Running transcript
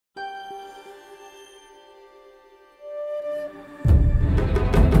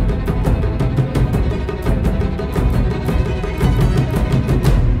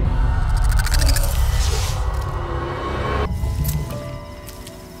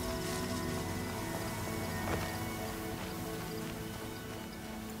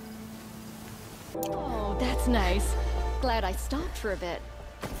Oh, that's nice. Glad I stopped for a bit.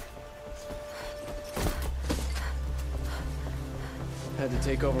 Had to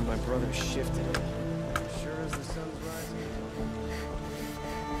take over my brother's shift today. Sure as the sun's rising.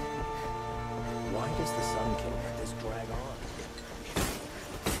 Why does the Sun-King let this drag on?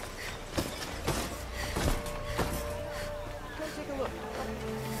 Come take a look.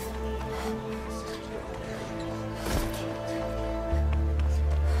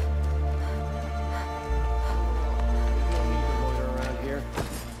 No need to loiter around here.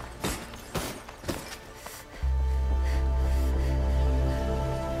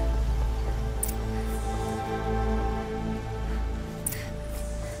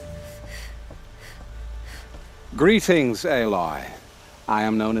 Greetings, Aloy. I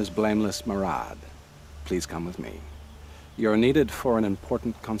am known as Blameless Marad. Please come with me. You're needed for an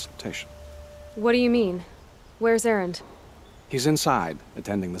important consultation. What do you mean? Where's Erend? He's inside,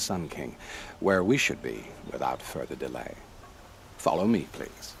 attending the Sun-King, where we should be without further delay. Follow me,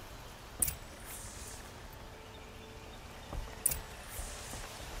 please.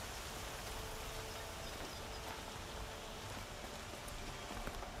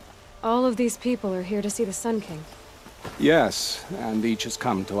 All of these people are here to see the Sun-King. Yes, and each has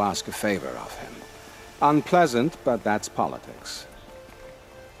come to ask a favor of him. Unpleasant, but that's politics.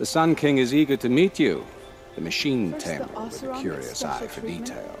 The Sun-King is eager to meet you, the machine tamer with a curious eye for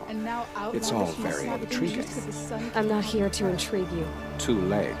detail. It's all very intriguing. I'm not here to intrigue you. Too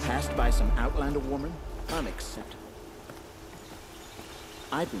late. Passed by some Outlander woman? Unacceptable.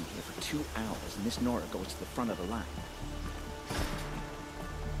 I've been here for 2 hours and Miss Nora goes to the front of the line.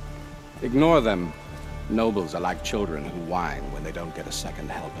 Ignore them. Nobles are like children who whine when they don't get a second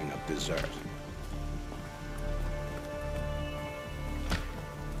helping of dessert.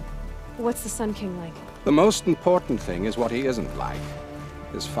 What's the Sun-King like? The most important thing is what he isn't like.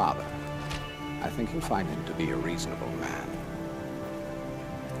 His father. I think you'll find him to be a reasonable man.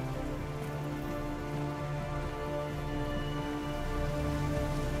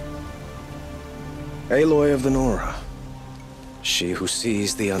 Aloy of the Nora. She who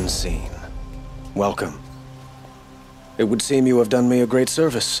sees the unseen. Welcome. It would seem you have done me a great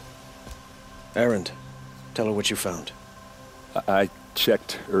service. Erend, tell her what you found. I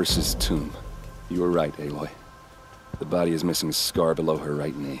checked Ersa's tomb. You were right, Aloy. The body is missing a scar below her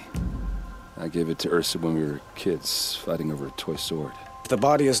right knee. I gave it to Ersa when we were kids, fighting over a toy sword. If the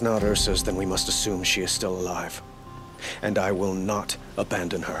body is not Ursa's, then we must assume she is still alive. And I will not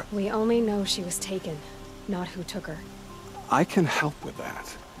abandon her. We only know she was taken, not who took her. I can help with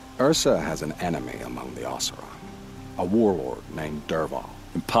that. Ersa has an enemy among the Oseram. A warlord named Dervahl.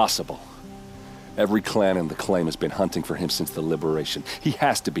 Impossible. Every clan in the claim has been hunting for him since the liberation. He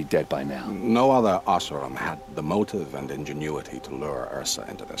has to be dead by now. No other Oseram had the motive and ingenuity to lure Ersa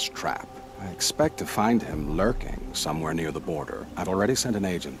into this trap. I expect to find him lurking somewhere near the border. I've already sent an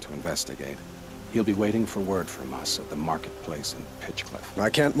agent to investigate. He'll be waiting for word from us at the marketplace in Pitchcliff. I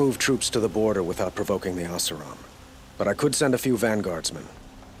can't move troops to the border without provoking the Oseram. But I could send a few vanguardsmen.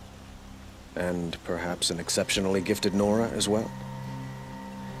 And perhaps an exceptionally gifted Nora as well.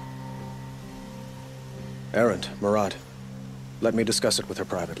 Erend, Marad, let me discuss it with her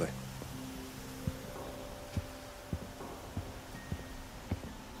privately.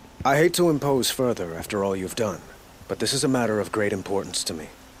 I hate to impose further after all you've done, but this is a matter of great importance to me.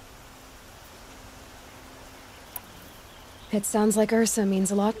 It sounds like Ersa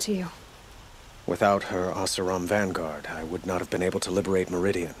means a lot to you. Without her Oseram vanguard, I would not have been able to liberate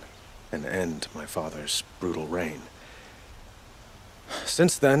Meridian and end my father's brutal reign.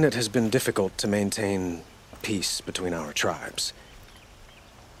 Since then, it has been difficult to maintain peace between our tribes.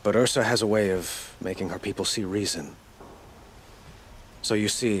 But Ersa has a way of making her people see reason. So you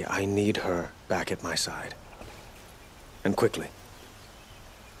see, I need her back at my side. And quickly.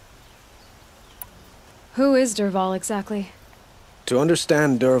 Who is Dervahl exactly? To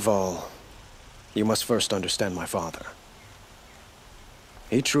understand Dervahl, you must first understand my father.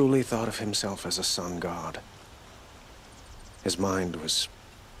 He truly thought of himself as a sun god. His mind was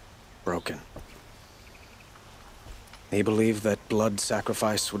broken. He believed that blood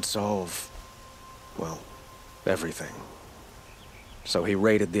sacrifice would solve, well, everything. So he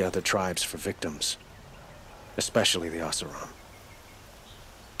raided the other tribes for victims, especially the Oseram.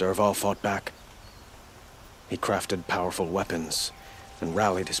 Dervahl fought back. He crafted powerful weapons and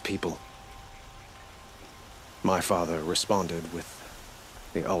rallied his people. My father responded with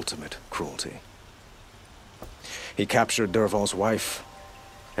the ultimate cruelty. He captured Dervahl's wife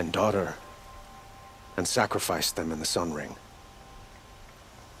and daughter and sacrificed them in the Sun Ring.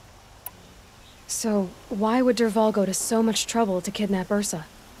 So, why would Dervahl go to so much trouble to kidnap Ersa?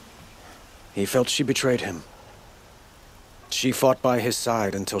 He felt she betrayed him. She fought by his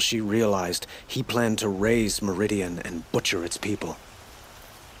side until she realized he planned to raise Meridian and butcher its people.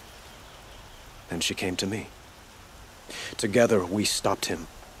 Then she came to me. Together, we stopped him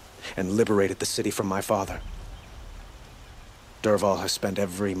and liberated the city from my father. Dervahl has spent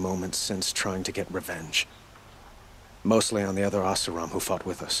every moment since trying to get revenge. Mostly on the other Oseram who fought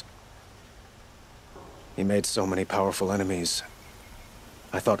with us. He made so many powerful enemies,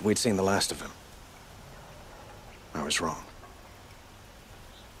 I thought we'd seen the last of him. I was wrong.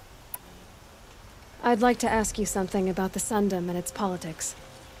 I'd like to ask you something about the Sundom and its politics.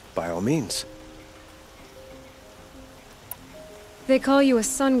 By all means. They call you a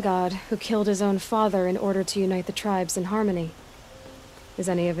sun god who killed his own father in order to unite the tribes in harmony. Is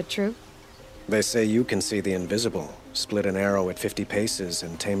any of it true? They say you can see the invisible, split an arrow at 50 paces,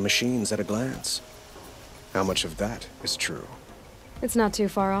 and tame machines at a glance. How much of that is true? It's not too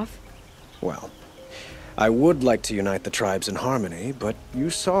far off. Well, I would like to unite the tribes in harmony, but you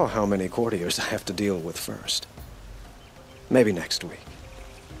saw how many courtiers I have to deal with first. Maybe next week.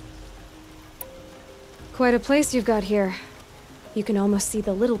 Quite a place you've got here. You can almost see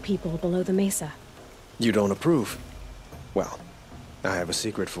the little people below the mesa. You don't approve? Well, I have a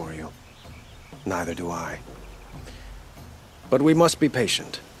secret for you. Neither do I. But we must be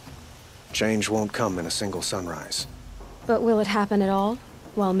patient. Change won't come in a single sunrise. But will it happen at all,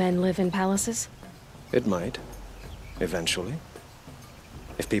 while men live in palaces? It might. Eventually.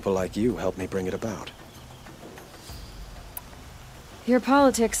 If people like you help me bring it about. Your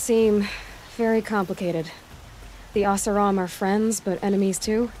politics seem very complicated. The Oseram are friends, but enemies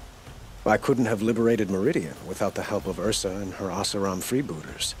too? I couldn't have liberated Meridian without the help of Ersa and her Oseram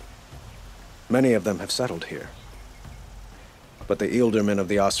freebooters. Many of them have settled here. But the ealdormen of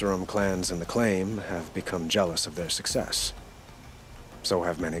the Oseram clans in the Claim have become jealous of their success. So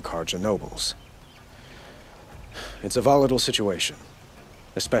have many Karja nobles. It's a volatile situation,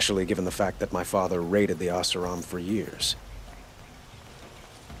 especially given the fact that my father raided the Oseram for years.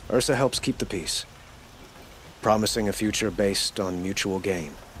 Ersa helps keep the peace, promising a future based on mutual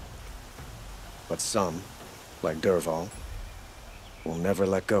gain. But some, like Dervahl, will never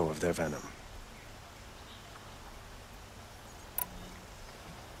let go of their venom.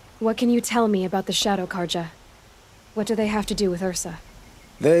 What can you tell me about the Shadow Karja? What do they have to do with Ersa?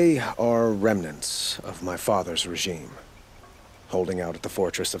 They are remnants of my father's regime, holding out at the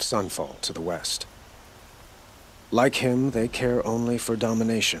fortress of Sunfall to the west. Like him, they care only for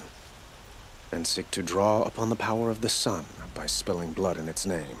domination, and seek to draw upon the power of the sun by spilling blood in its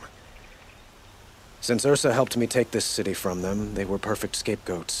name. Since Ersa helped me take this city from them, they were perfect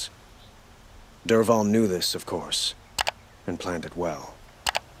scapegoats. Dervahl knew this, of course, and planned it well.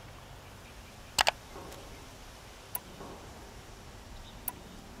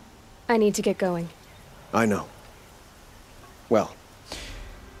 I need to get going. I know. Well,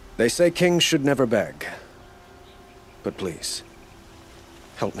 they say kings should never beg. But please,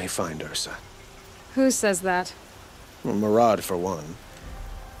 help me find Ersa. Who says that? Well, Marad, for one.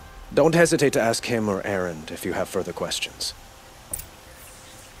 Don't hesitate to ask him or Erend if you have further questions.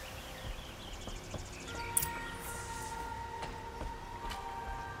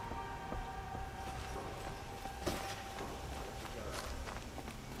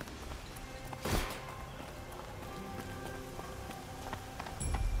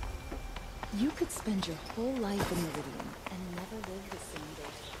 You could spend your whole life in Meridian and never live the same day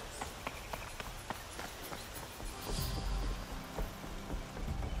twice.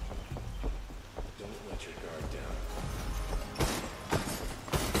 Don't let your guard down.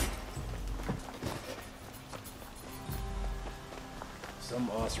 Some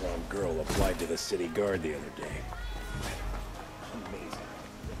Oseram girl applied to the city guard the other day. Amazing.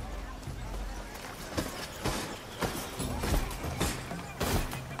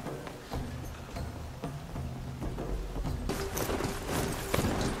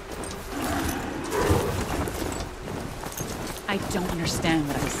 I don't understand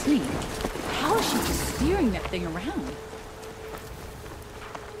what I'm seeing. How is she just steering that thing around?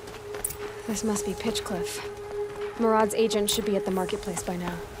 This must be Pitchcliff. Marad's agent should be at the marketplace by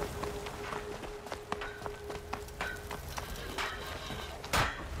now.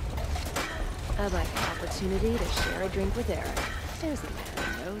 I'd like an opportunity to share a drink with Erend. There's a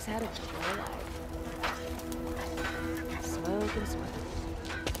man who knows how to enjoy life. Smoke and smoke.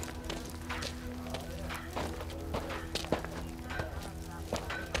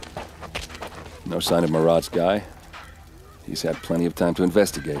 No sign of Marad's guy. He's had plenty of time to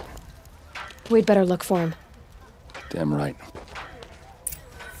investigate. We'd better look for him. Damn right.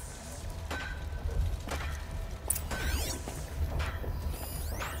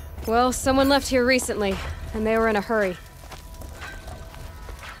 Well, someone left here recently, and they were in a hurry.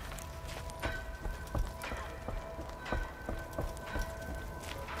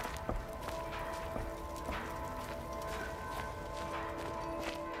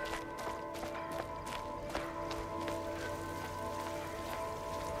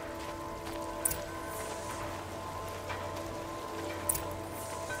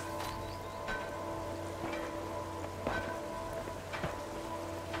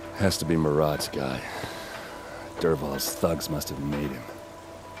 Has to be Marad's guy. Dervahl's thugs must have made him.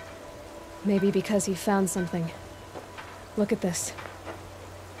 Maybe because he found something. Look at this.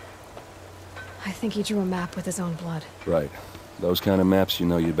 I think he drew a map with his own blood. Right. Those kind of maps you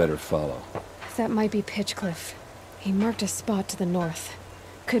know you better follow. That might be Pitchcliff. He marked a spot to the north.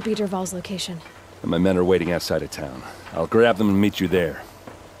 Could be Dervahl's location. And my men are waiting outside of town. I'll grab them and meet you there.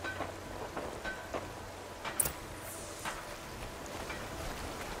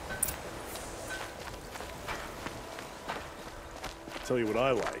 Tell you what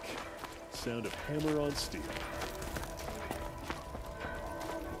I like. Sound of hammer on steel.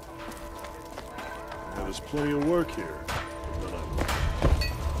 Now, there's plenty of work here. But none I like.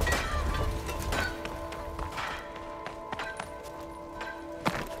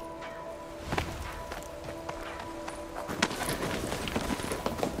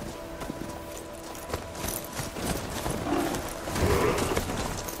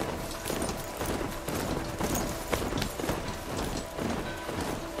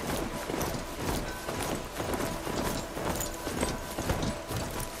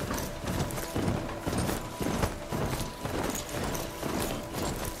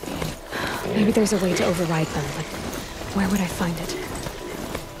 Maybe there's a way to override them, but where would I find it?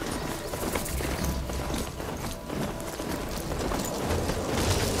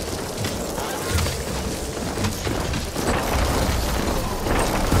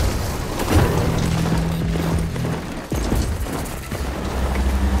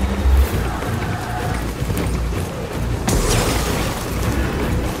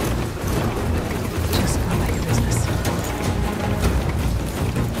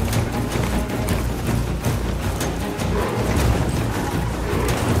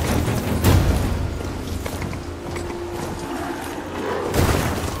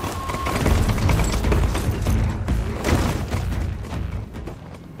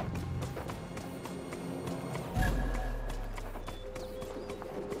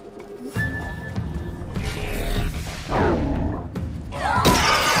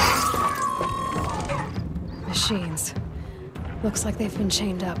 Machines. Looks like they've been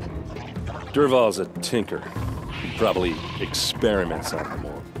chained up. Dervahl's a tinker. He probably experiments on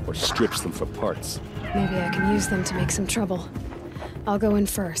them or strips them for parts. Maybe I can use them to make some trouble. I'll go in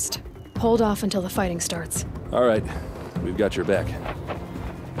first. Hold off until the fighting starts. All right. We've got your back.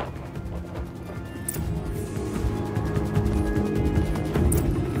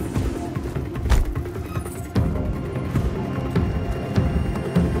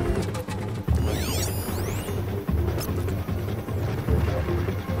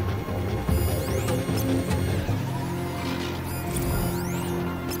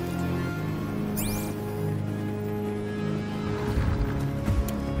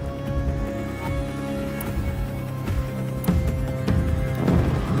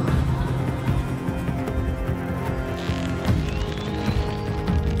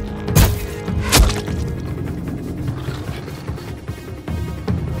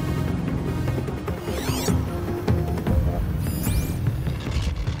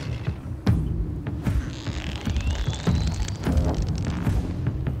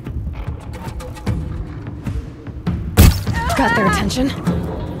 Got their attention.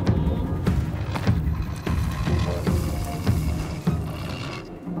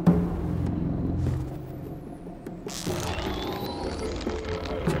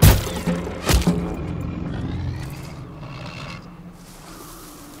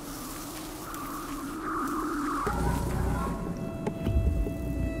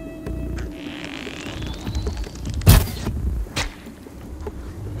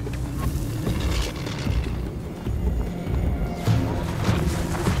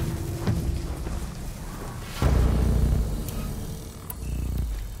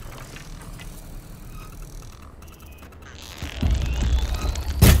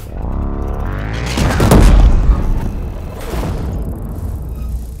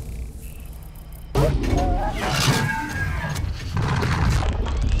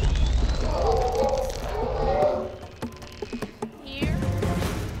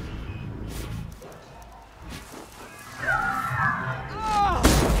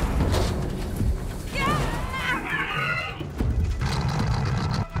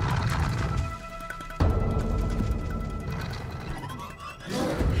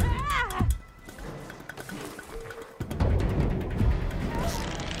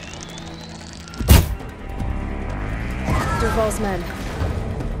 Dervahl's men.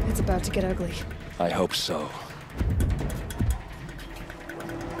 It's about to get ugly. I hope so.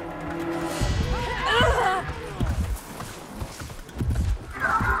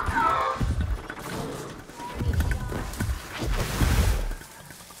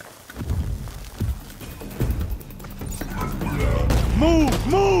 Move!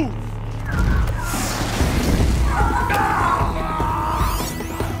 Move!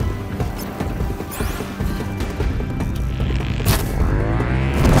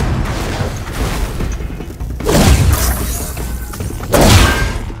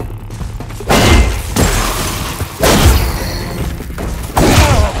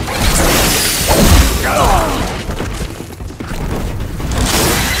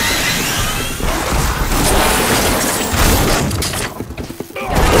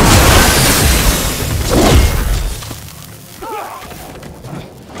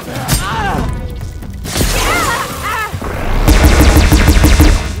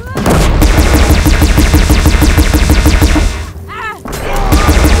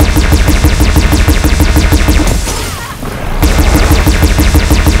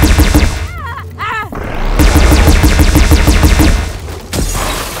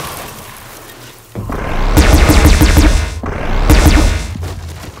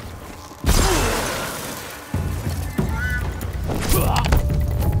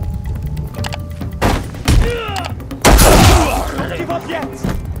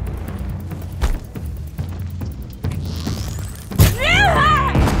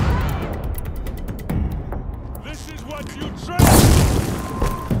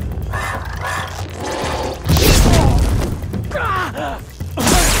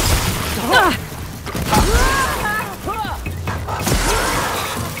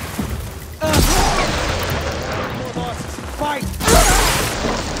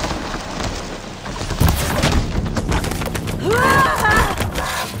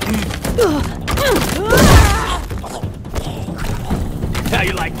 How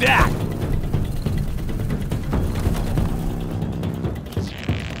you like that?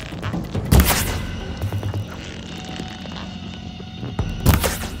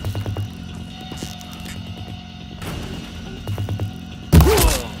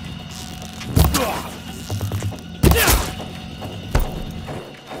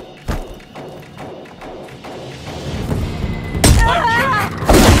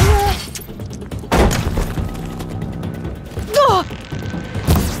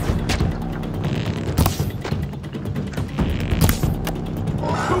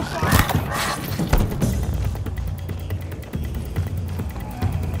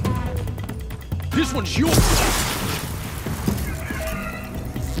 This one's yours!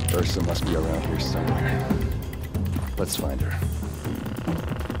 Ersa must be around here somewhere. Let's find her.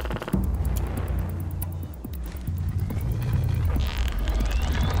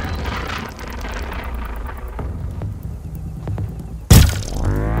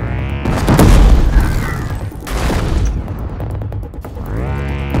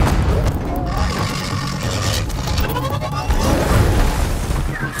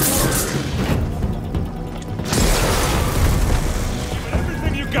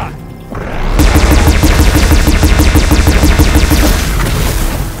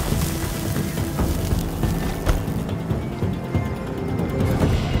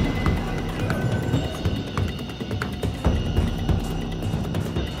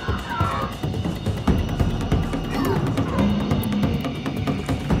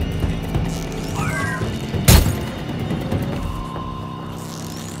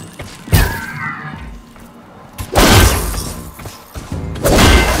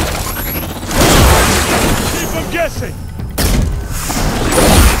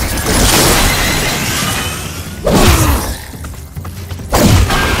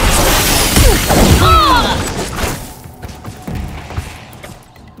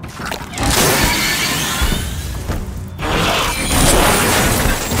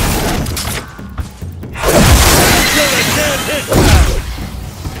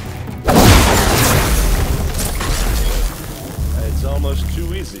 It's almost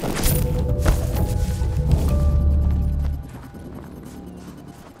too easy.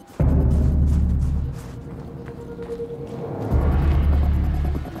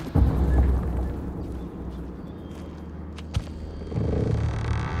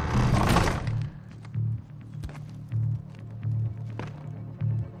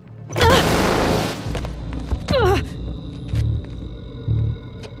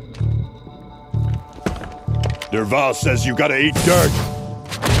 Dervahl says you gotta eat dirt.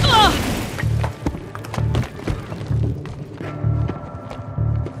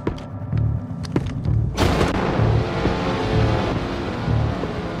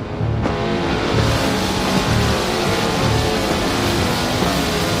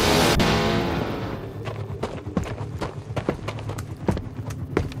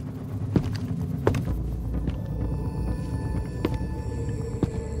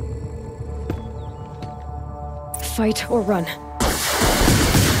 fight or run.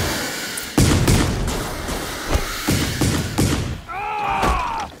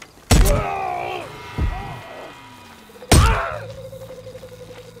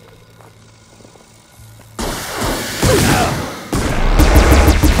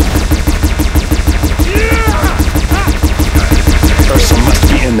 Ersa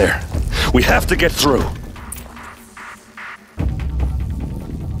must be in there. We have to get through.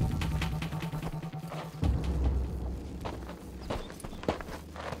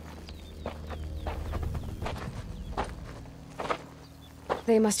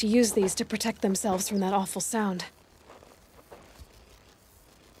 They must use these to protect themselves from that awful sound.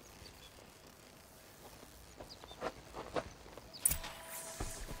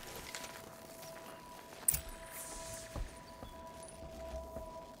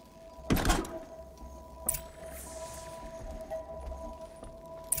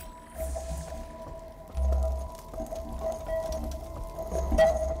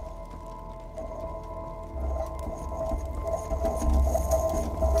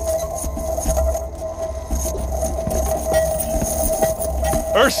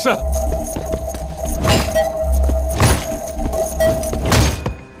 Ersa!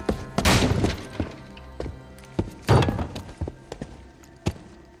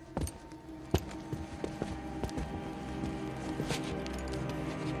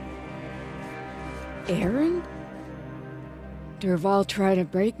 Erend? Dervahl tried to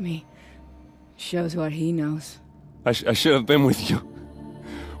break me. Shows what he knows. I should have been with you.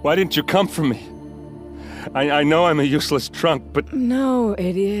 Why didn't you come for me? I know I'm a useless trunk, but... No,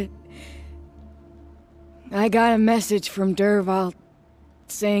 idiot. I got a message from Dervahl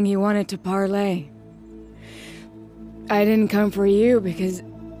saying he wanted to parlay. I didn't come for you because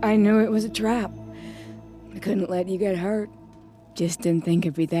I knew it was a trap. I couldn't let you get hurt. Just didn't think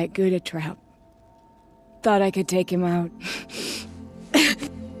it'd be that good a trap. Thought I could take him out.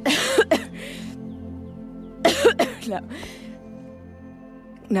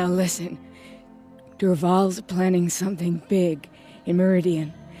 Now listen. Dervahl's planning something big in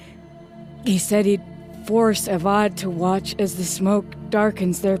Meridian. He said he'd force Avad to watch as the smoke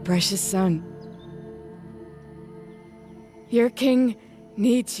darkens their precious sun. Your king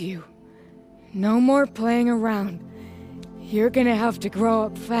needs you. No more playing around. You're gonna have to grow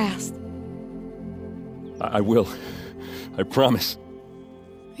up fast. I will. I promise.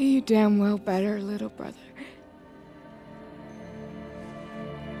 You damn well better, little brother.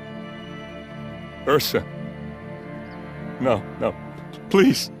 Ersa. No,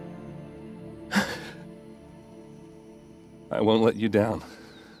 please. I won't let you down.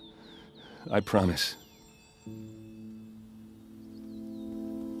 I promise.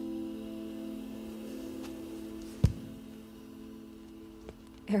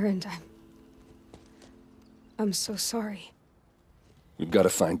 Erend, I'm so sorry. We've got to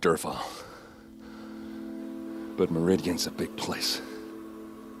find Dervahl. But Meridian's a big place.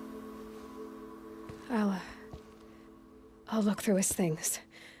 I'll look through his things.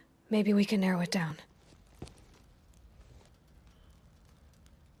 Maybe we can narrow it down.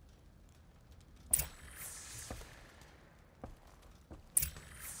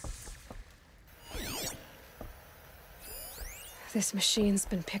 This machine's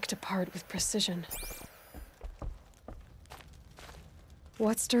been picked apart with precision.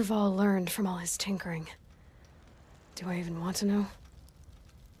 What's Dervahl learned from all his tinkering? Do I even want to know?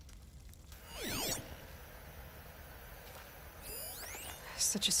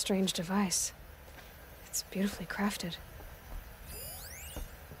 Such a strange device. It's beautifully crafted.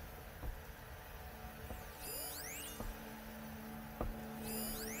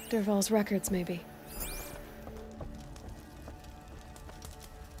 Dervahl's records, maybe.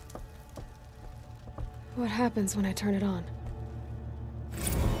 What happens when I turn it on?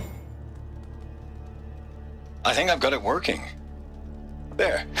 I think I've got it working.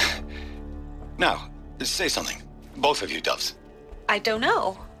 There. Now, say something. Both of you, doves. I don't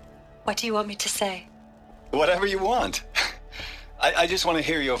know. What do you want me to say? Whatever you want. I just want to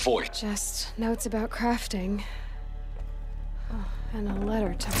hear your voice. Just notes about crafting. Oh, and a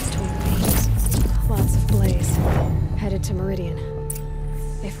letter tucked between the pages. Lots of blaze. Headed to Meridian.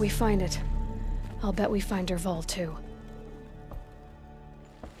 If we find it, I'll bet we find Dervahl too.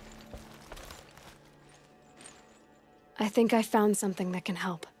 I think I found something that can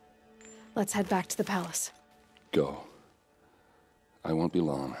help. Let's head back to the palace. Go. I won't be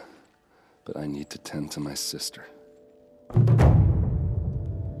long, but I need to tend to my sister.